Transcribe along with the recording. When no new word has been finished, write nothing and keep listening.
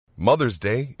Mother's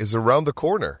Day is around the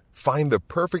corner. Find the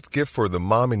perfect gift for the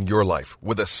mom in your life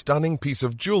with a stunning piece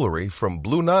of jewelry from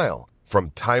Blue Nile.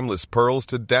 From timeless pearls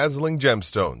to dazzling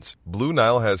gemstones, Blue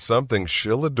Nile has something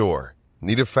she'll adore.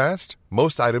 Need it fast?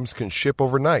 Most items can ship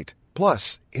overnight.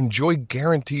 Plus, enjoy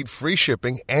guaranteed free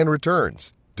shipping and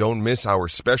returns. Don't miss our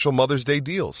special Mother's Day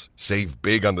deals. Save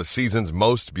big on the season's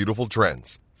most beautiful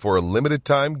trends. For a limited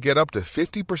time, get up to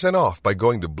 50% off by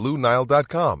going to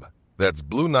BlueNile.com. That's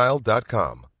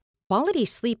BlueNile.com. Quality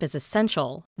sleep is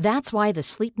essential. That's why the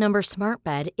Sleep Number Smart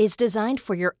Bed is designed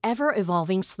for your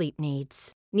ever-evolving sleep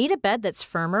needs. Need a bed that's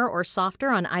firmer or softer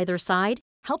on either side?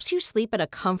 Helps you sleep at a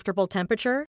comfortable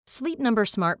temperature? Sleep Number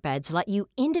Smart Beds let you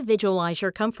individualize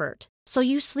your comfort, so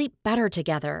you sleep better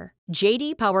together.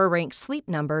 J.D. Power ranks Sleep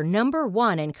Number number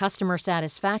 1 in customer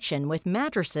satisfaction with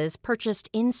mattresses purchased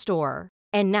in-store.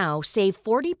 And now, save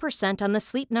 40% on the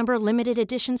Sleep Number Limited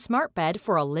Edition Smart Bed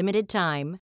for a limited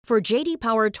time. For J.D.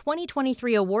 Power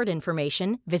 2023 award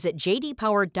information, visit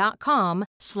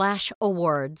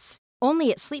jdpower.com/awards.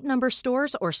 Only at Sleep Number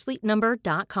stores or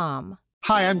sleepnumber.com.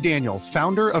 Hi, I'm Daniel,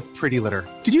 founder of Pretty Litter.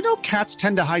 Did you know cats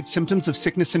tend to hide symptoms of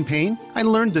sickness and pain? I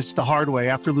learned this the hard way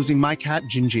after losing my cat,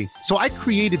 Gingy. So I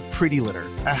created Pretty Litter,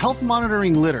 a health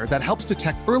monitoring litter that helps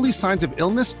detect early signs of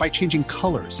illness by changing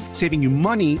colors, saving you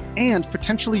money and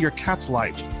potentially your cat's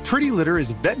life. Pretty Litter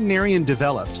is veterinarian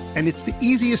developed, and it's the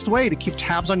easiest way to keep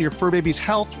tabs on your fur baby's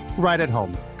health right at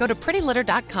home. Go to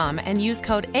prettylitter.com and use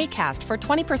code ACAST for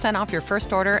 20% off your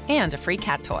first order and a free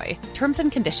cat toy. Terms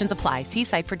and conditions apply. See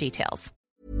site for details.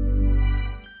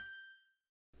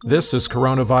 This is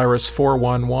Coronavirus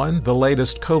 411, the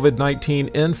latest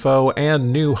COVID-19 info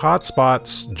and new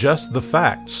hotspots, just the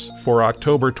facts, for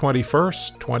October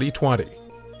 21st, 2020.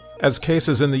 As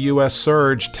cases in the U.S.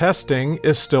 surge, testing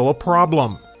is still a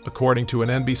problem. According to an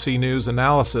NBC News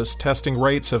analysis, testing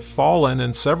rates have fallen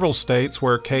in several states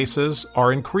where cases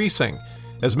are increasing.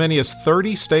 As many as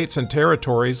 30 states and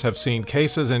territories have seen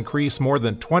cases increase more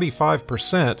than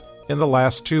 25% in the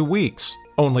last 2 weeks.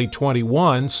 Only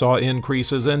 21 saw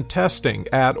increases in testing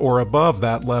at or above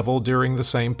that level during the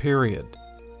same period.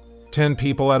 10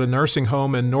 people at a nursing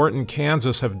home in Norton,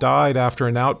 Kansas have died after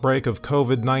an outbreak of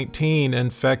COVID-19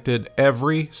 infected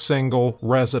every single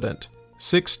resident.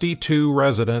 62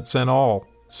 residents in all.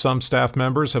 Some staff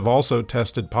members have also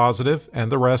tested positive,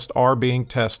 and the rest are being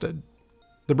tested.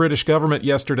 The British government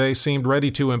yesterday seemed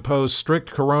ready to impose strict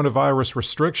coronavirus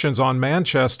restrictions on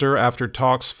Manchester after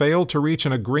talks failed to reach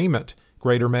an agreement.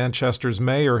 Greater Manchester's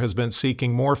mayor has been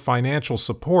seeking more financial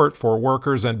support for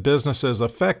workers and businesses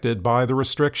affected by the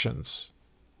restrictions.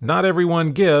 Not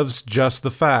everyone gives just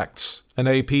the facts. An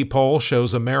AP poll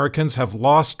shows Americans have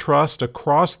lost trust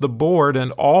across the board in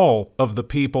all of the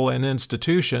people and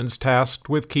institutions tasked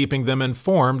with keeping them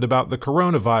informed about the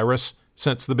coronavirus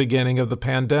since the beginning of the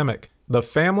pandemic. The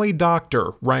family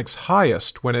doctor ranks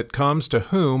highest when it comes to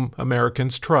whom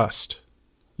Americans trust.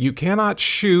 You cannot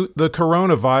shoot the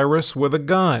coronavirus with a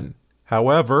gun.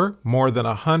 However, more than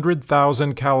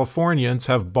 100,000 Californians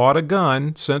have bought a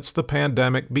gun since the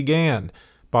pandemic began.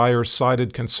 Buyers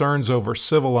cited concerns over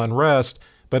civil unrest,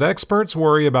 but experts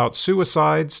worry about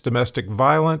suicides, domestic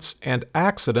violence, and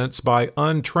accidents by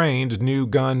untrained new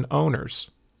gun owners.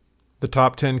 The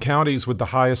top 10 counties with the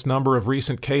highest number of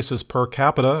recent cases per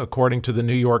capita, according to the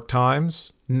New York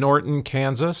Times: Norton,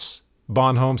 Kansas;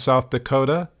 Bon Homme, South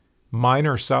Dakota;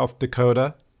 Minor, South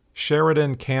Dakota;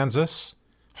 Sheridan, Kansas;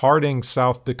 Harding,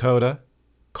 South Dakota;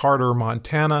 Carter,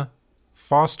 Montana;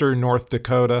 Foster, North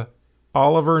Dakota;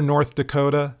 Oliver, North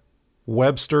Dakota;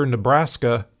 Webster,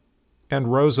 Nebraska;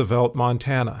 and Roosevelt,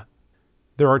 Montana.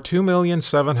 There are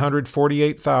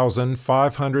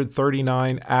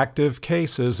 2,748,539 active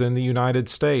cases in the United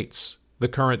States. The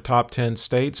current top 10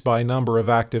 states by number of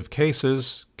active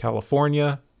cases: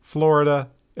 California, Florida,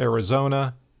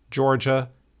 Arizona, Georgia,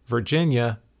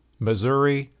 Virginia,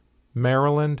 Missouri,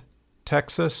 Maryland,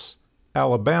 Texas,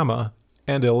 Alabama,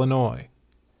 and Illinois.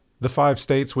 The 5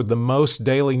 states with the most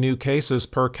daily new cases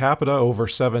per capita over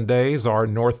 7 days are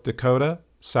North Dakota,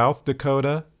 South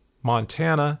Dakota,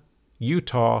 Montana,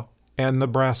 Utah, and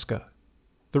Nebraska.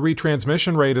 The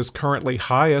retransmission rate is currently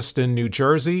highest in New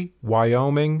Jersey,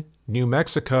 Wyoming, New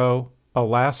Mexico,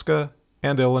 Alaska,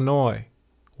 and Illinois,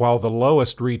 while the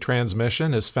lowest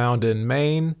retransmission is found in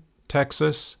Maine,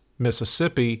 Texas,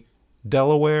 Mississippi,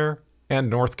 Delaware, and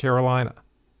North Carolina.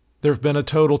 There have been a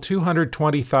total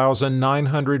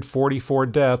 220,944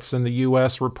 deaths in the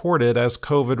U.S. reported as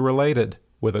COVID-related,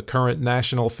 with a current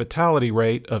national fatality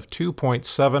rate of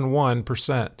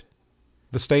 2.71%.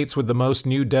 The states with the most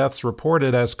new deaths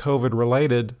reported as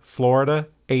COVID-related: Florida,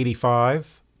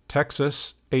 85,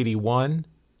 Texas, 81,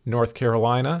 North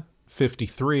Carolina,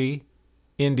 53,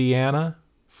 Indiana,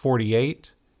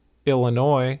 48,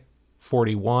 Illinois,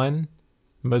 41,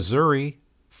 Missouri,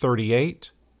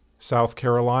 38, South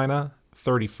Carolina,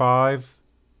 35,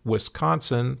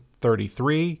 Wisconsin,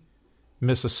 33,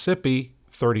 Mississippi,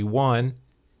 31,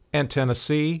 and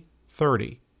Tennessee,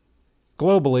 30.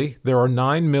 Globally, there are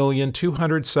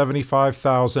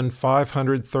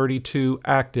 9,275,532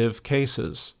 active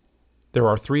cases. There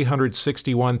are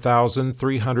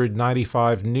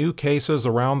 361,395 new cases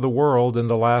around the world in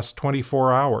the last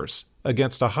 24 hours,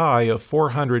 against a high of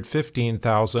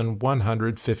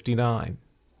 415,159.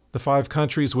 The 5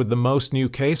 countries with the most new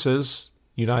cases: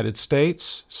 United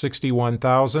States,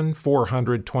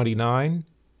 61,429,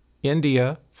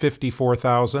 India,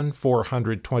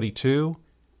 54,422,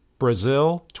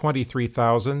 Brazil,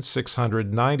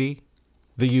 23,690,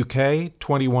 the UK,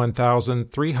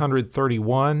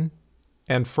 21,331,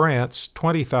 and France,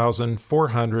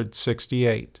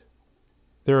 20,468.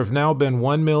 There have now been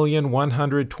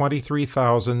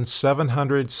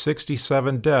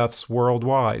 1,123,767 deaths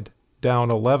worldwide, down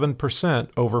 11%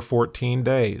 over 14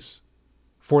 days.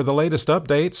 For the latest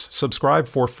updates, subscribe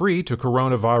for free to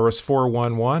Coronavirus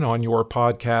 411 on your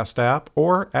podcast app,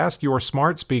 or ask your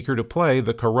smart speaker to play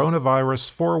the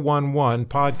Coronavirus 411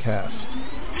 podcast.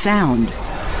 Sound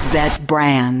that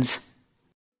brands.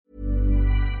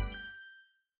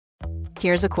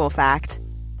 Here's a cool fact.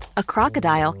 A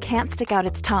crocodile can't stick out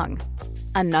its tongue.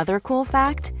 Another cool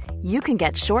fact, you can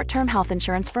get short-term health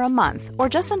insurance for a month or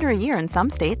just under a year in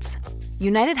some states.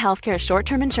 United Healthcare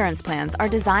short-term insurance plans are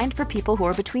designed for people who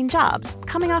are between jobs,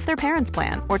 coming off their parents'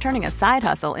 plan, or turning a side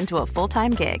hustle into a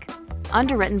full-time gig.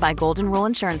 Underwritten by Golden Rule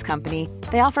Insurance Company,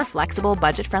 they offer flexible,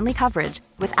 budget-friendly coverage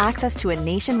with access to a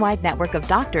nationwide network of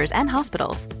doctors and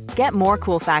hospitals. Get more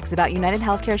cool facts about United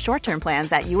Healthcare short-term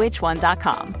plans at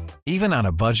uh1.com. Even on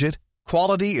a budget,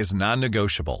 quality is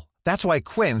non-negotiable. That's why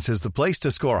Quince is the place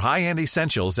to score high-end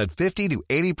essentials at 50 to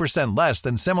 80% less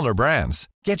than similar brands.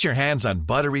 Get your hands on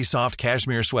buttery soft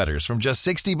cashmere sweaters from just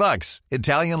 $60,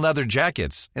 Italian leather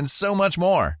jackets, and so much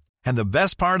more. And the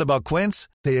best part about Quince,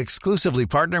 they exclusively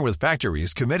partner with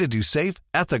factories committed to safe,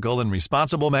 ethical, and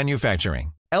responsible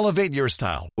manufacturing. Elevate your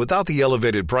style without the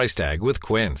elevated price tag with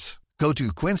Quince. Go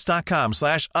to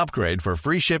quince.com/upgrade for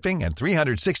free shipping and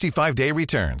 365-day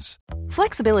returns.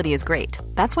 Flexibility is great.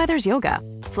 That's why there's yoga.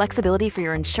 Flexibility for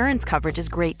your insurance coverage is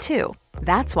great too.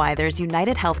 That's why there's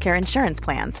United Healthcare Insurance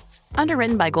Plans.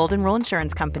 Underwritten by Golden Rule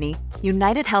Insurance Company,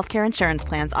 United Healthcare Insurance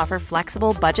Plans offer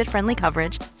flexible, budget-friendly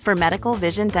coverage for medical,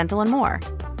 vision, dental, and more.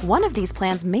 One of these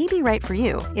plans may be right for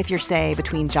you if you're, say,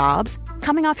 between jobs,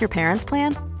 coming off your parents'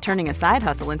 plan, turning a side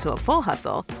hustle into a full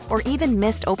hustle, or even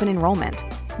missed open enrollment.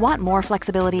 Want more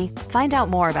flexibility? Find out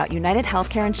more about United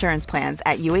Healthcare Insurance Plans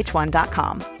at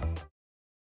uh1.com.